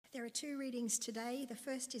There are two readings today. The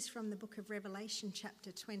first is from the book of Revelation,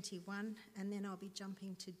 chapter 21, and then I'll be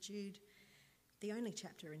jumping to Jude, the only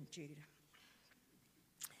chapter in Jude.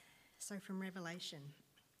 So from Revelation.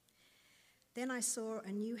 Then I saw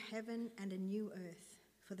a new heaven and a new earth,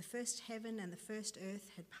 for the first heaven and the first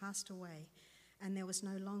earth had passed away, and there was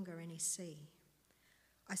no longer any sea.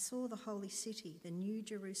 I saw the holy city, the new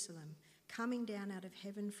Jerusalem, coming down out of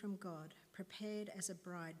heaven from God, prepared as a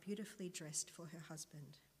bride beautifully dressed for her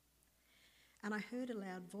husband. And I heard a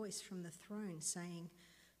loud voice from the throne saying,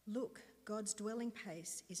 "Look, God's dwelling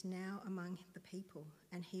place is now among the people,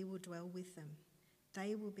 and he will dwell with them.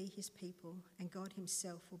 They will be his people, and God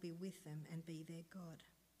himself will be with them and be their God.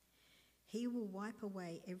 He will wipe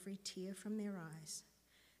away every tear from their eyes.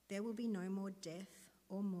 There will be no more death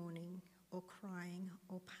or mourning or crying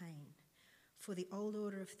or pain, for the old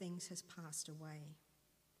order of things has passed away."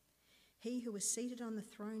 He who was seated on the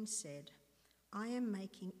throne said, "I am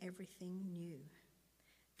making everything new."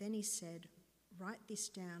 Then he said, "Write this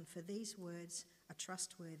down, for these words are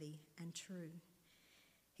trustworthy and true."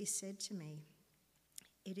 He said to me,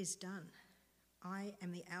 "It is done. I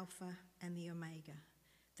am the Alpha and the Omega,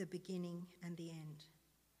 the beginning and the end.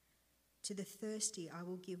 To the thirsty I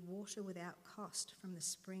will give water without cost from the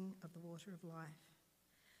spring of the water of life.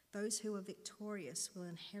 Those who are victorious will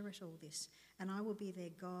inherit all this, and I will be their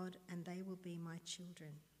God, and they will be my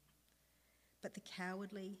children. But the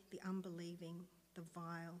cowardly, the unbelieving, the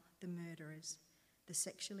vile, the murderers, the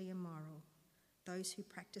sexually immoral, those who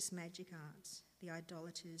practice magic arts, the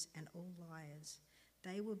idolaters, and all liars,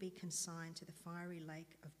 they will be consigned to the fiery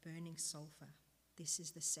lake of burning sulphur. This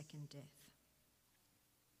is the second death."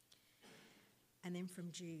 And then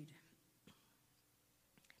from Jude.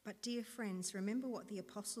 "But dear friends, remember what the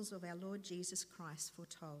apostles of our Lord Jesus Christ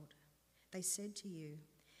foretold. They said to you,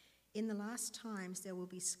 'In the last times there will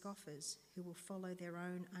be scoffers who will follow their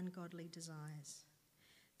own ungodly desires.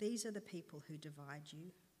 These are the people who divide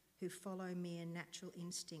you, who follow mere natural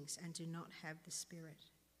instincts and do not have the Spirit.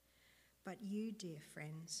 But you, dear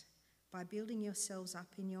friends, by building yourselves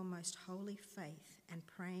up in your most holy faith and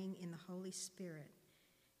praying in the Holy Spirit,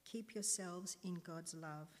 keep yourselves in God's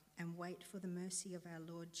love and wait for the mercy of our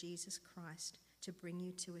Lord Jesus Christ to bring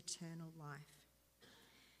you to eternal life.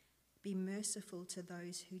 Be merciful to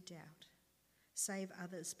those who doubt. Save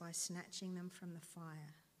others by snatching them from the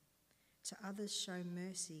fire. To others show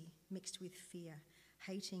mercy mixed with fear,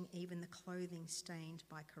 hating even the clothing stained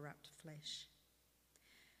by corrupt flesh.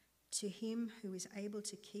 To him who is able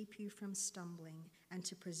to keep you from stumbling and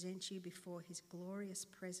to present you before his glorious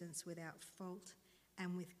presence without fault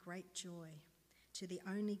and with great joy, to the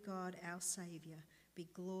only God our Saviour, be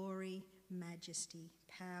glory, majesty,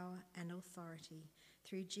 power and authority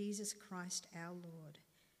through Jesus Christ our Lord,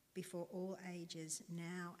 before all ages,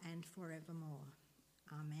 now and forevermore.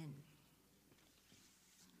 Amen."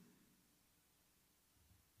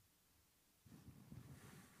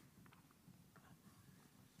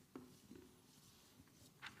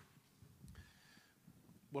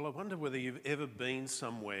 Well, I wonder whether you've ever been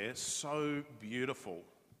somewhere so beautiful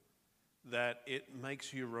that it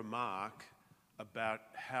makes you remark about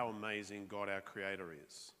how amazing God our Creator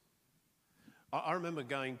is. I remember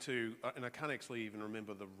going to, and I can't actually even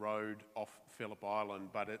remember the road off Phillip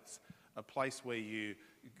Island, but it's a place where you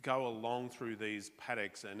go along through these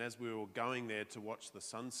paddocks, and as we were going there to watch the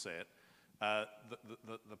sunset,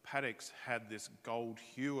 the paddocks had this gold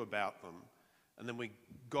hue about them. And then we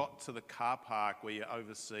got to the car park where you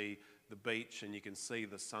oversee the beach and you can see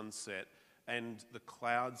the sunset, and the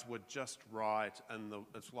clouds were just right, and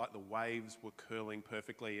it's like the waves were curling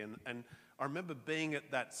perfectly. And I remember being at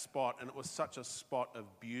that spot, and it was such a spot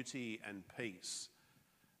of beauty and peace.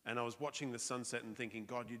 And I was watching the sunset and thinking,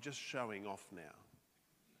 God, you're just showing off now.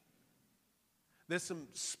 There's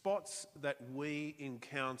some spots that we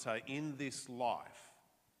encounter in this life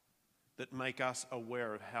that make us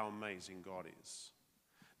aware of how amazing God is.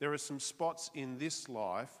 There are some spots in this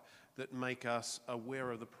life that make us aware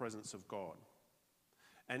of the presence of God.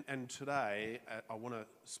 And today, I want to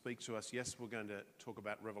speak to us. Yes, we're going to talk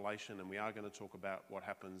about Revelation, and we are going to talk about what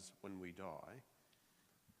happens when we die.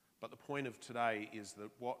 But the point of today is that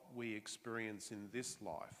what we experience in this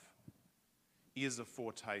life is a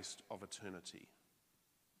foretaste of eternity.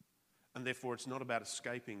 And therefore, it's not about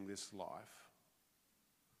escaping this life,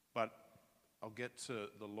 but I'll get to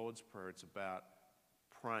the Lord's Prayer. It's about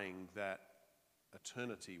praying that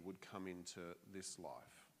eternity would come into this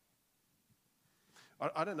life.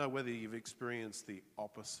 I don't know whether you've experienced the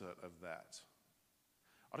opposite of that.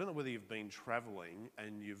 I don't know whether you've been travelling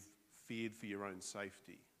and you've feared for your own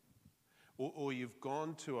safety, or you've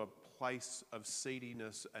gone to a place of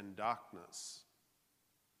seediness and darkness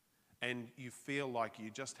and you feel like you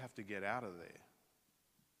just have to get out of there.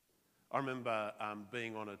 I remember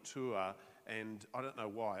being on a tour, and I don't know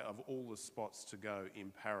why, of all the spots to go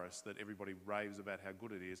in Paris that everybody raves about how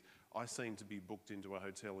good it is, I seemed to be booked into a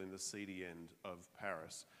hotel in the seedy end of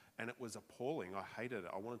Paris, and it was appalling. I hated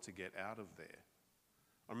it. I wanted to get out of there.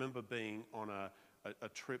 I remember being on a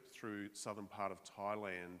trip through southern part of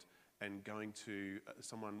Thailand and going to,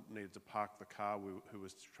 someone needed to park the car who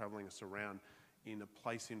was travelling us around in a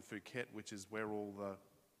place in Phuket, which is where all the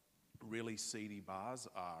really seedy bars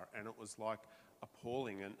are, and it was like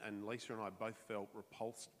appalling, and Lisa and I both felt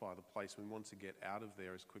repulsed by the place. We wanted to get out of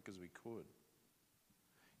there as quick as we could.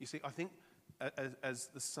 You see, I think as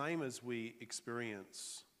the same as we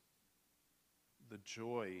experience the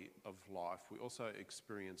joy of life, we also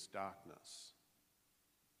experience darkness.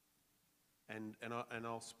 And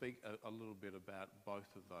I'll speak a little bit about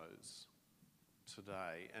both of those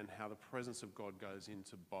today, and how the presence of God goes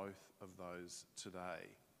into both of those today.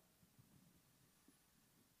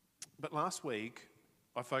 But last week,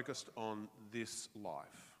 I focused on this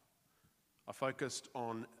life. I focused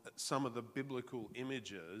on some of the biblical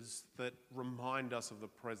images that remind us of the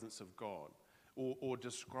presence of God, or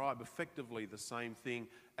describe effectively the same thing.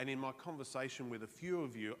 And in my conversation with a few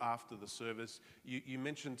of you after the service, you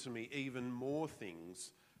mentioned to me even more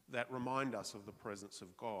things that remind us of the presence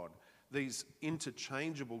of God. These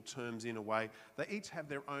interchangeable terms, in a way, they each have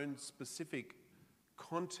their own specific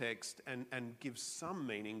context and give some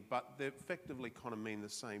meaning, but they effectively kind of mean the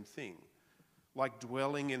same thing. Like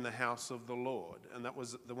dwelling in the house of the Lord. And that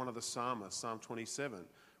was one of the psalmists, Psalm 27,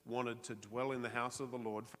 wanted to dwell in the house of the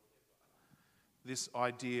Lord. This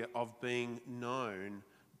idea of being known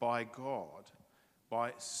by God,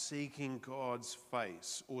 by seeking God's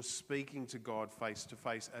face or speaking to God face to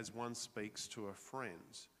face as one speaks to a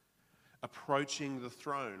friend. Approaching the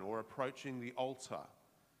throne or approaching the altar,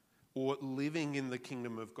 or living in the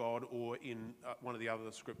kingdom of God, or in one of the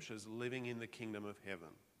other scriptures, living in the kingdom of heaven.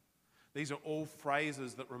 These are all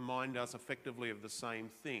phrases that remind us effectively of the same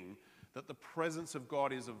thing, that the presence of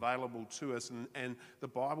God is available to us, and the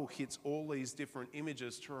Bible hits all these different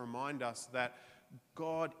images to remind us that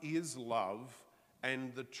God is love,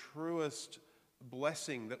 and the truest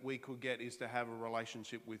blessing that we could get is to have a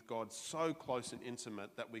relationship with God so close and intimate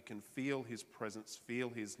that we can feel his presence, feel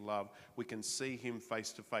his love, we can see him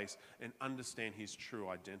face to face and understand his true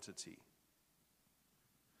identity.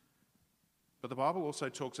 But the Bible also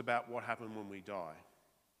talks about what happens when we die.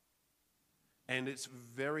 And it's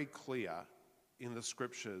very clear in the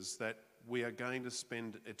scriptures that we are going to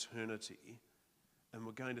spend eternity, and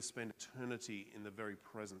we're going to spend eternity in the very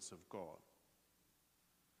presence of God.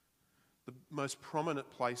 The most prominent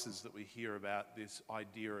places that we hear about this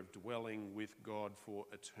idea of dwelling with God for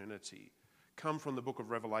eternity come from the book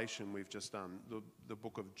of Revelation we've just done, the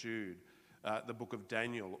book of Jude, the book of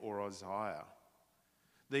Daniel or Isaiah.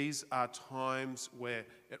 These are times where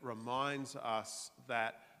it reminds us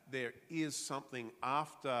that there is something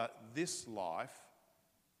after this life,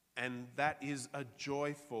 and that is a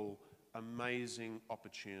joyful, amazing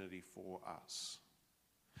opportunity for us.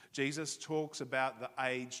 Jesus talks about the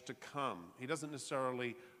age to come. He doesn't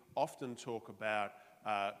necessarily often talk about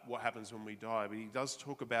what happens when we die, but he does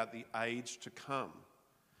talk about the age to come.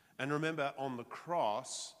 And remember, on the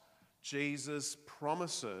cross, Jesus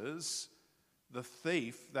promises the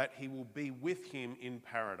thief that he will be with him in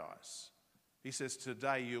paradise. He says,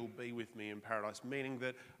 "Today you'll be with me in paradise," meaning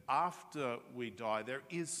that after we die, there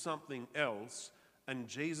is something else, and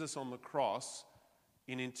Jesus on the cross,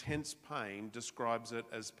 in intense pain, describes it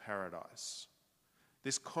as paradise.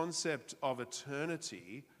 This concept of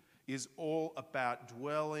eternity is all about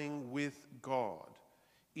dwelling with God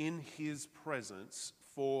in his presence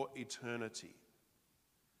for eternity.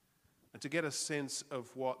 And to get a sense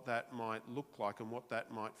of what that might look like and what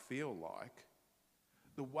that might feel like,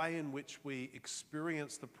 the way in which we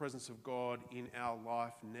experience the presence of God in our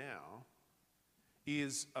life now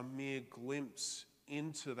is a mere glimpse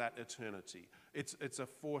into that eternity. It's a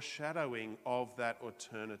foreshadowing of that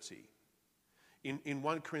eternity. In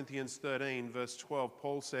 1 Corinthians 13, verse 12,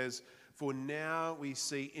 Paul says, "For now we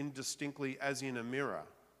see indistinctly as in a mirror,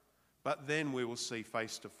 but then we will see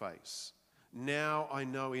face to face. Now I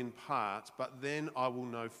know in part, but then I will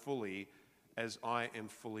know fully as I am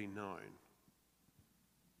fully known."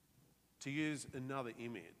 To use another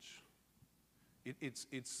image,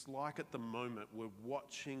 it's like at the moment we're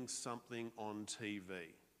watching something on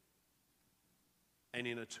TV, and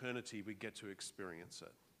in eternity we get to experience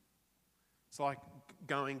it. It's like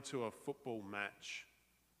going to a football match,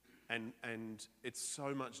 and it's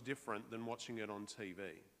so much different than watching it on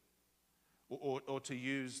TV. Or to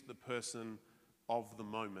use the person of the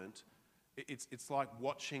moment. It's like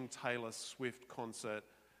watching Taylor Swift concert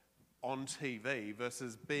on TV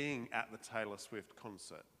versus being at the Taylor Swift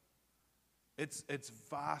concert. It's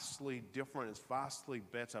vastly different, it's vastly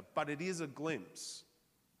better, but it is a glimpse.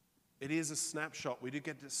 It is a snapshot. We do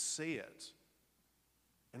get to see it.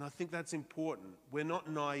 And I think that's important. We're not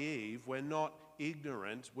naive, we're not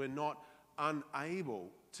ignorant, we're not unable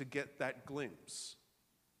to get that glimpse.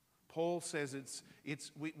 Paul says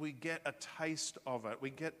we get a taste of it. We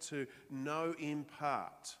get to know in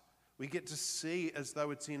part. We get to see as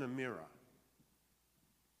though it's in a mirror.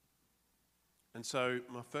 And so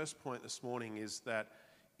my first point this morning is that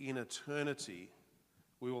in eternity,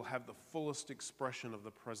 we will have the fullest expression of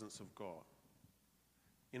the presence of God.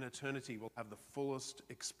 In eternity, we'll have the fullest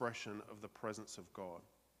expression of the presence of God.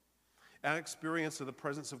 Our experience of the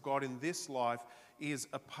presence of God in this life is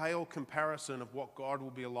a pale comparison of what God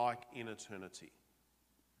will be like in eternity.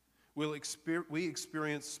 We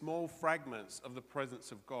experience small fragments of the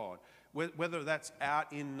presence of God, whether that's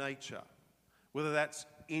out in nature, whether that's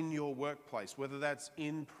in your workplace, whether that's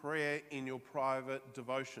in prayer in your private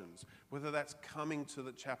devotions, whether that's coming to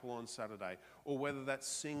the chapel on Saturday, or whether that's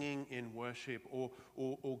singing in worship, or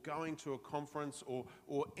going to a conference, or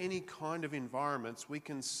any kind of environments, we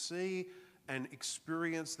can see and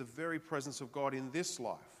experience the very presence of God in this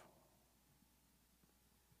life.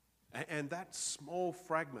 And that small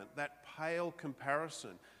fragment, that pale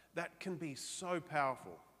comparison, that can be so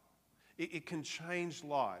powerful. It can change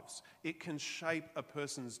lives. It can shape a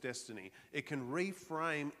person's destiny. It can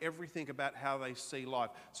reframe everything about how they see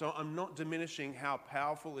life. So I'm not diminishing how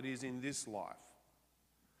powerful it is in this life,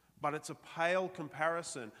 but it's a pale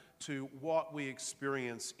comparison to what we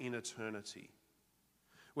experience in eternity.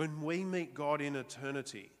 When we meet God in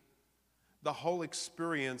eternity, the whole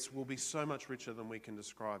experience will be so much richer than we can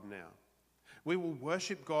describe now. We will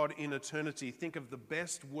worship God in eternity. Think of the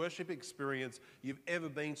best worship experience you've ever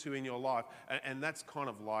been to in your life. And that's kind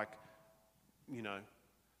of like,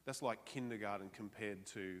 that's like kindergarten compared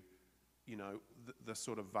to, the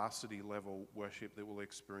sort of varsity level worship that we'll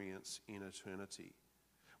experience in eternity.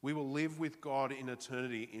 We will live with God in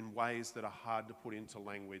eternity in ways that are hard to put into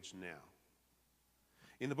language now.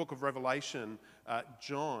 In the book of Revelation,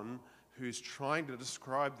 John, who's trying to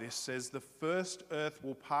describe this, says the first earth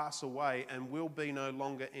will pass away and will be no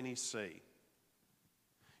longer any sea.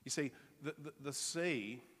 You see, the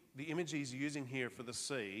sea, the image he's using here for the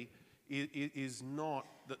sea is not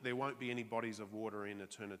that there won't be any bodies of water in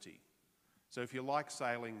eternity. So if you like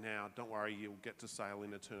sailing now, don't worry, you'll get to sail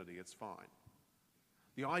in eternity, it's fine.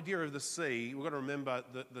 The idea of the sea, we've got to remember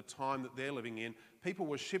the time that they're living in. People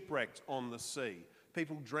were shipwrecked on the sea.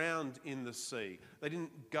 People drowned in the sea. They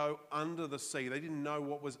didn't go under the sea. They didn't know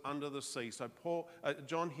what was under the sea. So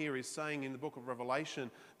John here is saying in the book of Revelation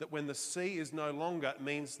that when the sea is no longer, it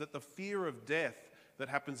means that the fear of death that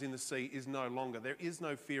happens in the sea is no longer. There is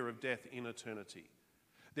no fear of death in eternity.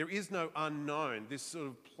 There is no unknown, this sort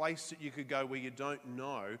of place that you could go where you don't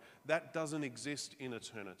know. That doesn't exist in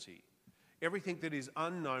eternity. Everything that is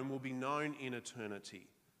unknown will be known in eternity.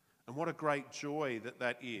 And what a great joy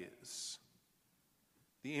that is.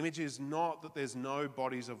 The image is not that there's no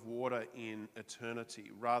bodies of water in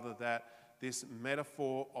eternity, rather that this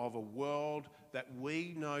metaphor of a world that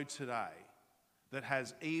we know today that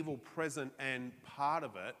has evil present and part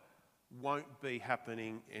of it won't be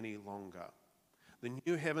happening any longer. The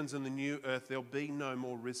new heavens and the new earth, there'll be no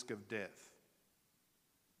more risk of death.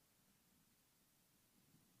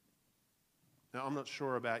 Now, I'm not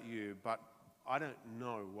sure about you, but I don't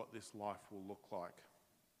know what this life will look like.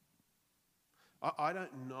 I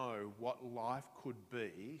don't know what life could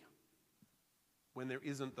be when there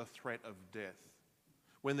isn't the threat of death,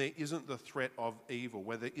 when there isn't the threat of evil,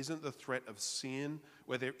 where there isn't the threat of sin,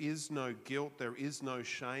 where there is no guilt, there is no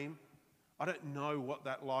shame. I don't know what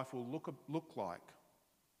that life will look like.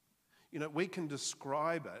 We can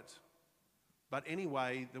describe it, but any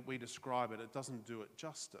way that we describe it, it doesn't do it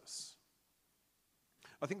justice.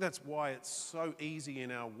 I think that's why it's so easy in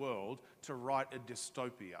our world to write a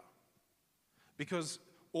dystopia. Because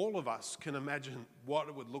all of us can imagine what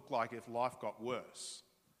it would look like if life got worse.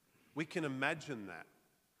 We can imagine that.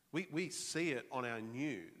 We see it on our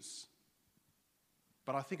news.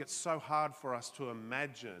 But I think it's so hard for us to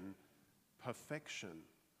imagine perfection,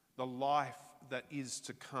 the life that is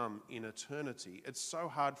to come in eternity. It's so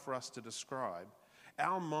hard for us to describe.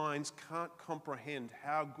 Our minds can't comprehend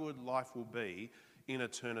how good life will be in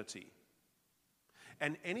eternity.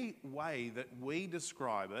 And any way that we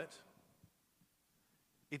describe it,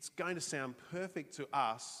 it's going to sound perfect to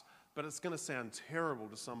us, but it's going to sound terrible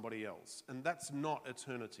to somebody else. And that's not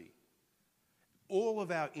eternity. all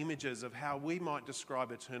of our images of how we might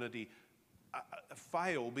describe eternity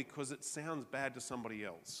fail because it sounds bad to somebody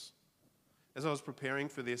else. As I was preparing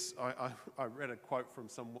for this, I read a quote from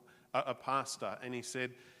a pastor, and he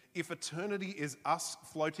said, "If eternity is us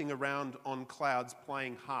floating around on clouds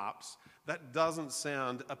playing harps, that doesn't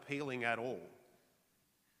sound appealing at all."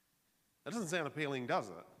 That doesn't sound appealing, does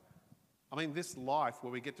it? I mean, this life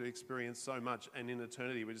where we get to experience so much, and in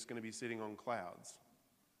eternity we're just going to be sitting on clouds.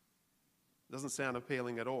 Doesn't sound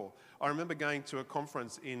appealing at all. I remember going to a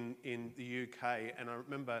conference in the UK, and I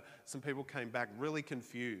remember some people came back really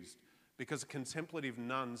confused because a contemplative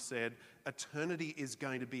nun said, eternity is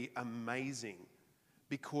going to be amazing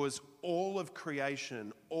because all of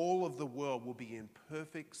creation, all of the world will be in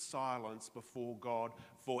perfect silence before God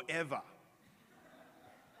forever.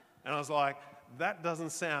 And I was like, that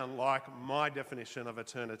doesn't sound like my definition of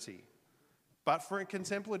eternity. But for a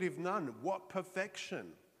contemplative nun, what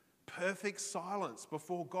perfection! Perfect silence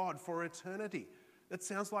before God for eternity. That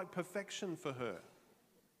sounds like perfection for her.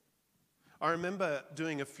 I remember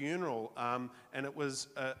doing a funeral, and it was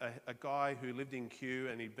a guy who lived in Kew,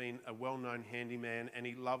 and he'd been a well-known handyman, and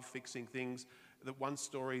he loved fixing things. The one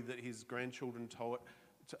story that his grandchildren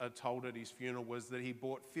told at his funeral was that he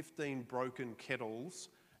bought 15 broken kettles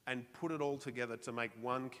and put it all together to make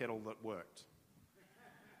one kettle that worked.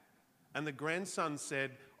 And the grandson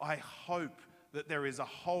said, "I hope that there is a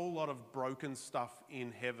whole lot of broken stuff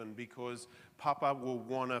in heaven because Papa will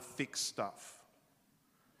want to fix stuff."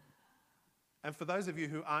 And for those of you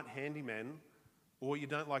who aren't handymen or you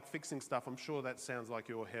don't like fixing stuff, I'm sure that sounds like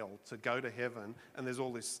your hell, to go to heaven and there's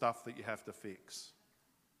all this stuff that you have to fix.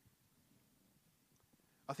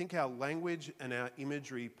 I think our language and our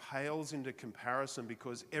imagery pales into comparison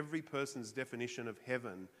because every person's definition of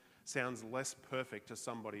heaven sounds less perfect to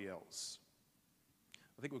somebody else.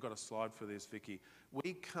 I think we've got a slide for this, Vicky.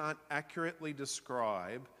 We can't accurately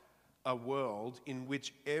describe a world in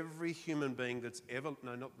which every human being that's ever...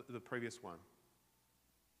 No, not the previous one.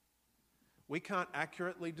 We can't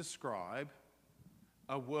accurately describe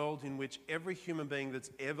a world in which every human being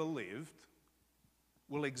that's ever lived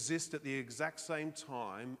will exist at the exact same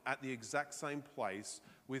time, at the exact same place,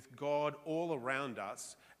 with God all around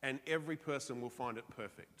us, and every person will find it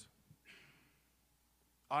perfect.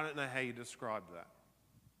 I don't know how you describe that.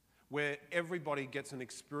 Where everybody gets an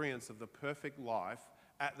experience of the perfect life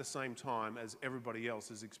at the same time as everybody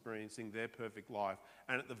else is experiencing their perfect life,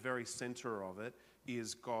 and at the very center of it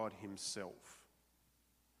is God himself.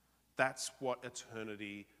 That's what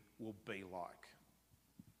eternity will be like.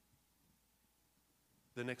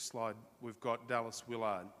 The next slide, we've got Dallas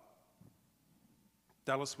Willard.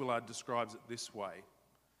 Dallas Willard describes it this way: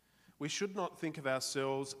 "We should not think of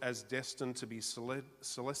ourselves as destined to be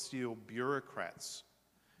celestial bureaucrats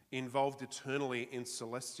involved eternally in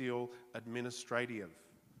celestial administrative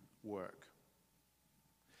work.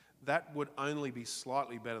 That would only be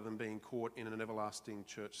slightly better than being caught in an everlasting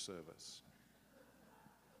church service."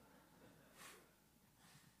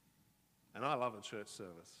 And I love a church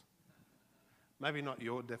service. Maybe not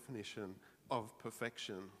your definition of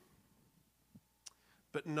perfection.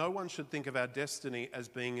 But no one should think of our destiny as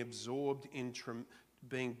being absorbed in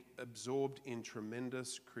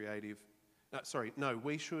tremendous creative...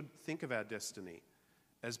 we should think of our destiny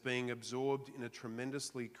as being absorbed in a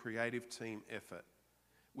tremendously creative team effort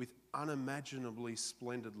with unimaginably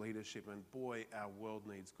splendid leadership. And boy, our world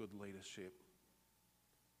needs good leadership.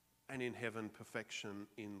 And in heaven, perfection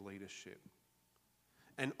in leadership.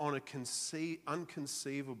 And on a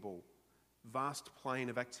unconceivable, vast plane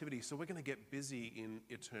of activity. So we're going to get busy in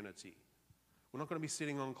eternity. We're not going to be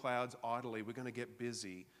sitting on clouds idly. We're going to get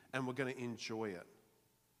busy and we're going to enjoy it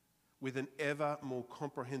with an ever more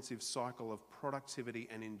comprehensive cycle of productivity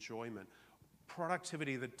and enjoyment.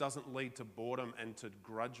 Productivity that doesn't lead to boredom and to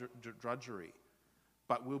drudgery,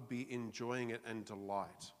 but we'll be enjoying it and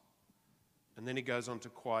delight. And then he goes on to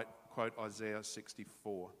quote Isaiah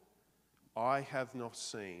 64. "Eye have not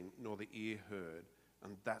seen, nor the ear heard,"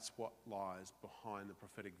 and that's what lies behind the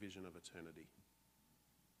prophetic vision of eternity.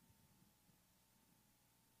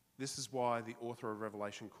 This is why the author of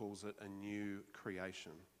Revelation calls it a new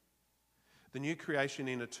creation. The new creation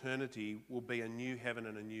in eternity will be a new heaven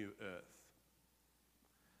and a new earth.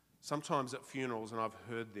 Sometimes at funerals, and I've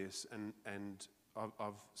heard this, and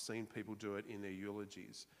I've seen people do it in their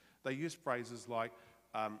eulogies, they use phrases like,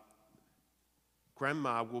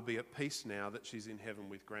 "Grandma will be at peace now that she's in heaven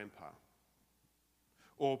with Grandpa."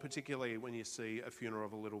 Or particularly when you see a funeral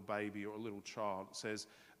of a little baby or a little child, it says,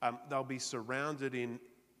 "They'll be surrounded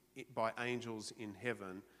by angels in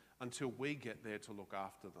heaven until we get there to look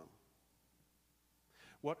after them."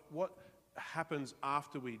 What happens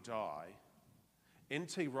after we die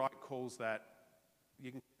N.T. Wright calls that, you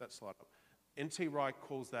can get that slide up. N.T. Wright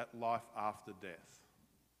calls that life after death.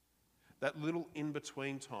 That little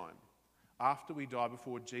in-between time, after we die,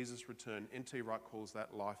 before Jesus' return, N.T. Wright calls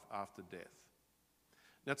that life after death.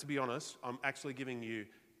 Now, to be honest, I'm actually giving you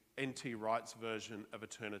N.T. Wright's version of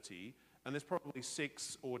eternity, and there's probably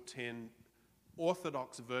 6 or 10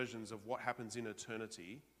 orthodox versions of what happens in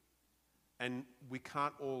eternity, and we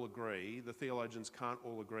can't all agree, the theologians can't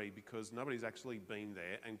all agree, because nobody's actually been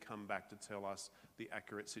there and come back to tell us the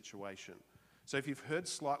accurate situation. So if you've heard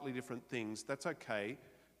slightly different things, that's okay.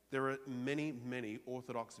 There are many, many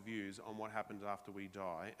orthodox views on what happens after we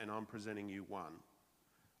die, and I'm presenting you one.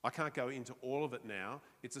 I can't go into all of it now.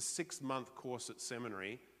 It's a 6-month course at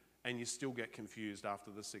seminary, and you still get confused after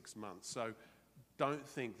the 6 months. So don't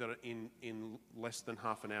think that in less than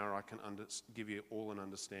half an hour I can give you all an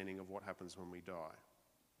understanding of what happens when we die.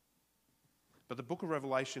 But the book of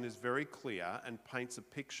Revelation is very clear and paints a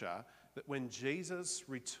picture that when Jesus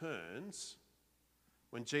returns,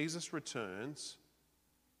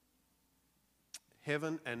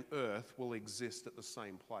 heaven and earth will exist at the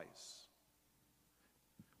same place.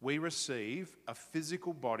 We receive a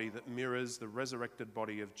physical body that mirrors the resurrected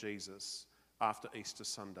body of Jesus after Easter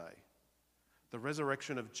Sunday. The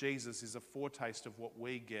resurrection of Jesus is a foretaste of what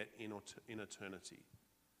we get in eternity.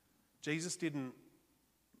 Jesus didn't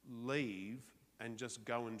leave and just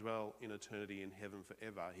go and dwell in eternity in heaven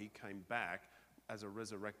forever. He came back as a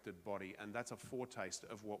resurrected body, and that's a foretaste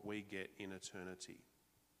of what we get in eternity.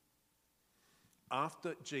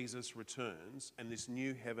 After Jesus returns and this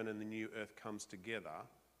new heaven and the new earth comes together,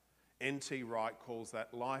 N.T. Wright calls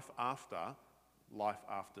that life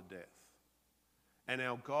after death. And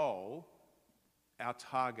our goal, our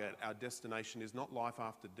target, our destination is not life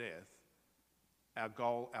after death. Our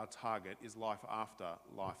goal, our target is life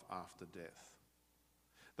after death.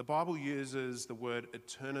 The Bible uses the word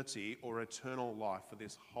eternity or eternal life for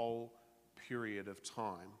this whole period of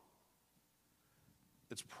time.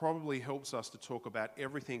 It probably helps us to talk about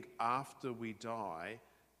everything after we die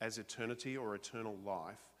as eternity or eternal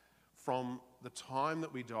life, from the time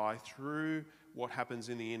that we die through what happens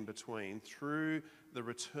in the in-between, through the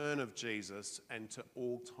return of Jesus, and to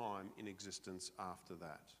all time in existence after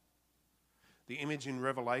that. The image in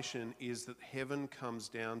Revelation is that heaven comes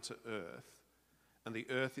down to earth, and the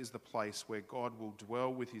earth is the place where God will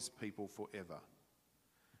dwell with his people forever.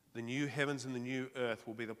 The new heavens and the new earth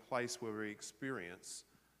will be the place where we experience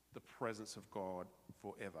the presence of God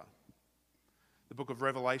forever. The book of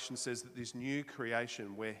Revelation says that this new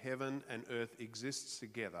creation where heaven and earth exists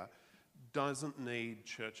together doesn't need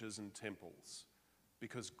churches and temples,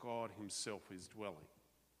 because God himself is dwelling.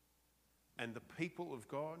 And the people of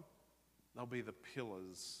God, they'll be the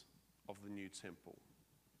pillars of the new temple.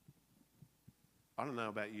 I don't know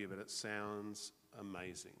about you, but it sounds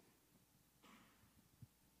amazing.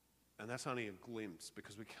 And that's only a glimpse,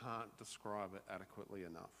 because we can't describe it adequately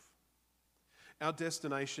enough. Our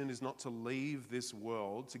destination is not to leave this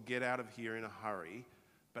world, to get out of here in a hurry,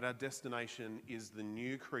 but our destination is the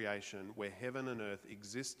new creation where heaven and earth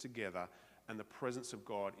exist together and the presence of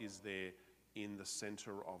God is there in the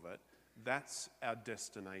center of it. That's our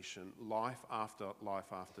destination, life after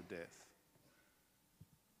death.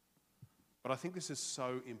 But I think this is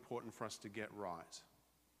so important for us to get right.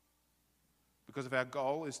 Because if our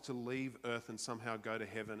goal is to leave earth and somehow go to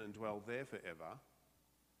heaven and dwell there forever,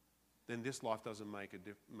 then this life doesn't make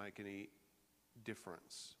any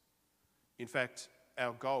difference. In fact,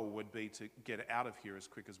 our goal would be to get out of here as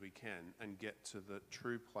quick as we can and get to the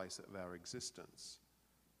true place of our existence.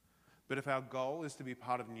 But if our goal is to be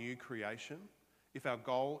part of new creation, if our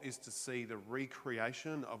goal is to see the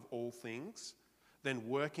recreation of all things, then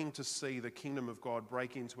working to see the kingdom of God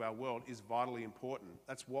break into our world is vitally important.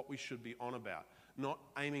 That's what we should be on about. Not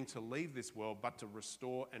aiming to leave this world, but to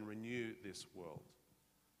restore and renew this world.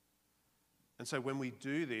 And so when we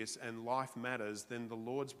do this and life matters, then the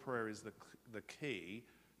Lord's Prayer is the key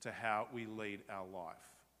to how we lead our life.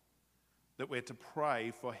 That we're to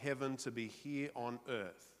pray for heaven to be here on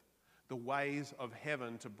earth, the ways of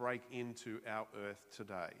heaven to break into our earth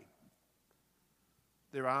today.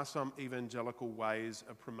 There are some evangelical ways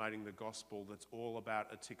of promoting the gospel that's all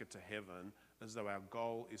about a ticket to heaven, as though our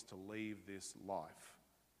goal is to leave this life.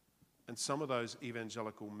 And some of those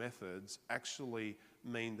evangelical methods actually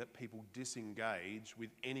mean that people disengage with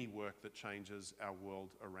any work that changes our world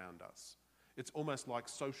around us. It's almost like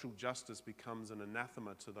social justice becomes an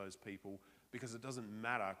anathema to those people, because it doesn't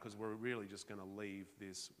matter, because we're really just going to leave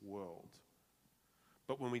this world.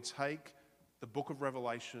 But when we take the book of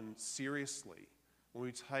Revelation seriously, when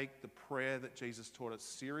we take the prayer that Jesus taught us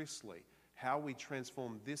seriously, how we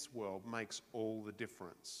transform this world makes all the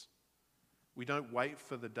difference. We don't wait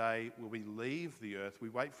for the day where we leave the earth. We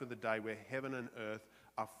wait for the day where heaven and earth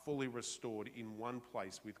are fully restored in one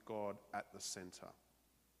place with God at the centre.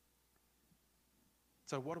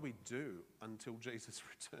 So what do we do until Jesus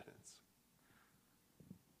returns?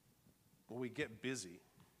 Well, we get busy.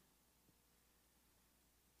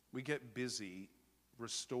 We get busy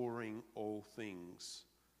restoring all things,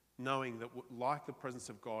 knowing that like the presence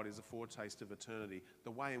of God is a foretaste of eternity,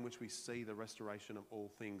 the way in which we see the restoration of all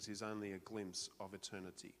things is only a glimpse of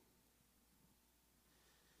eternity.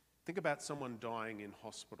 Think about someone dying in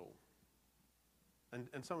hospital.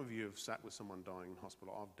 And some of you have sat with someone dying in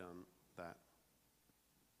hospital. I've done that.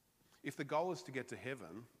 If the goal is to get to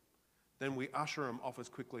heaven, then we usher them off as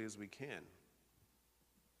quickly as we can.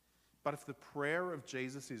 But if the prayer of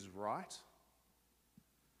Jesus is right,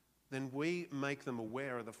 then we make them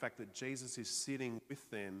aware of the fact that Jesus is sitting with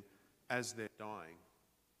them as they're dying.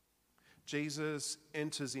 Jesus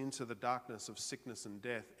enters into the darkness of sickness and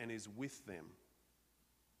death and is with them.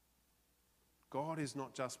 God is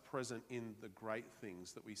not just present in the great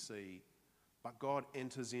things that we see, but God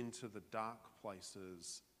enters into the dark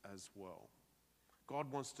places as well.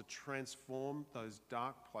 God wants to transform those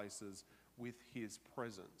dark places with his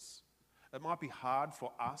presence. It might be hard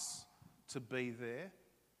for us to be there,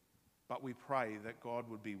 but we pray that God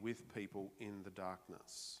would be with people in the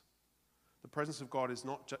darkness. The presence of God is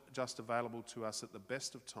not just available to us at the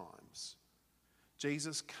best of times.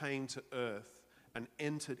 Jesus came to earth and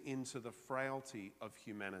entered into the frailty of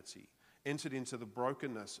humanity, entered into the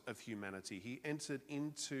brokenness of humanity. He entered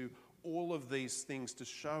into all of these things to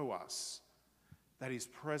show us that his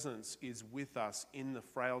presence is with us in the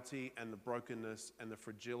frailty and the brokenness and the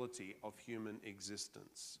fragility of human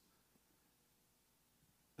existence.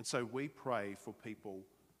 And so we pray for people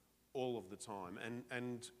all of the time.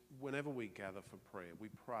 And whenever we gather for prayer, we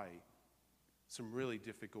pray some really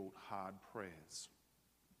difficult, hard prayers.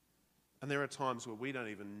 And there are times where we don't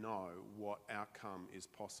even know what outcome is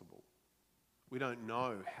possible. We don't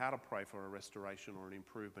know how to pray for a restoration or an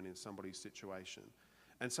improvement in somebody's situation.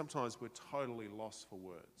 And sometimes we're totally lost for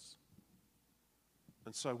words.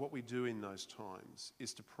 And so what we do in those times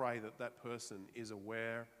is to pray that that person is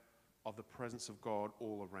aware of the presence of God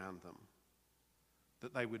all around them.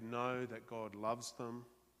 That they would know that God loves them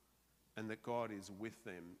and that God is with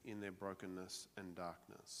them in their brokenness and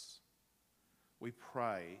darkness. We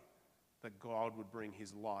pray that God would bring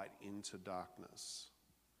his light into darkness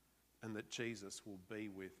and that Jesus will be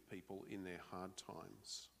with people in their hard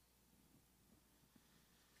times.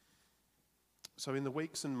 So in the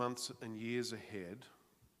weeks and months and years ahead,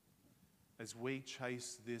 as we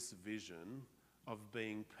chase this vision of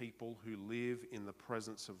being people who live in the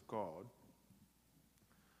presence of God,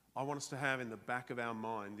 I want us to have in the back of our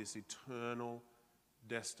mind this eternal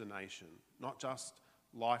destination, not just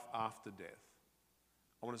life after death.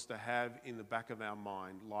 I want us to have in the back of our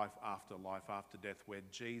mind life after death, where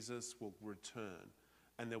Jesus will return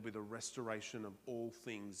and there'll be the restoration of all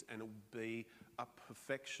things, and it will be a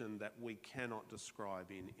perfection that we cannot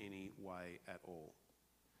describe in any way at all.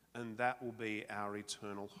 And that will be our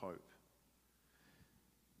eternal hope.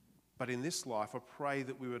 But in this life, I pray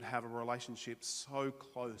that we would have a relationship so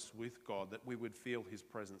close with God that we would feel his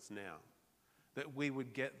presence now, that we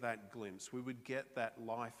would get that glimpse, we would get that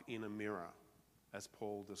life in a mirror, as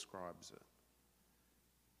Paul describes it.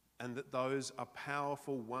 And that those are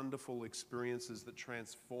powerful, wonderful experiences that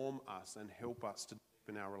transform us and help us to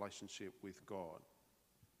deepen our relationship with God.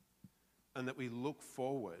 And that we look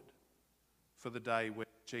forward for the day where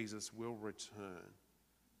Jesus will return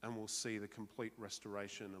and we'll see the complete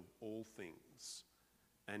restoration of all things.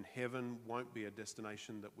 And heaven won't be a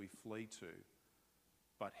destination that we flee to,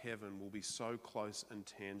 but heaven will be so close and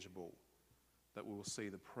tangible that we will see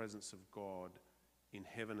the presence of God in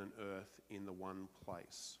heaven and earth in the one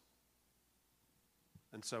place.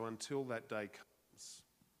 And so until that day comes,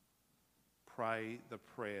 pray the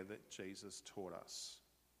prayer that Jesus taught us,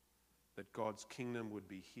 that God's kingdom would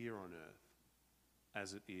be here on earth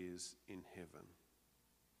as it is in heaven.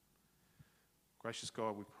 Gracious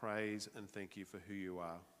God, we praise and thank you for who you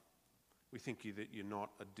are. We thank you that you're not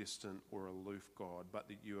a distant or aloof God, but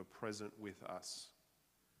that you are present with us.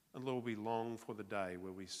 And Lord, we long for the day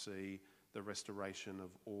where we see the restoration of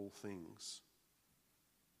all things.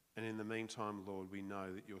 And in the meantime, Lord, we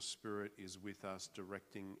know that your Spirit is with us,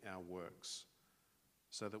 directing our works,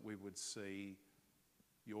 so that we would see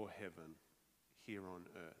your heaven here on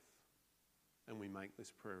earth. And we make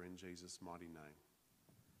this prayer in Jesus' mighty name.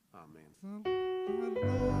 Amen.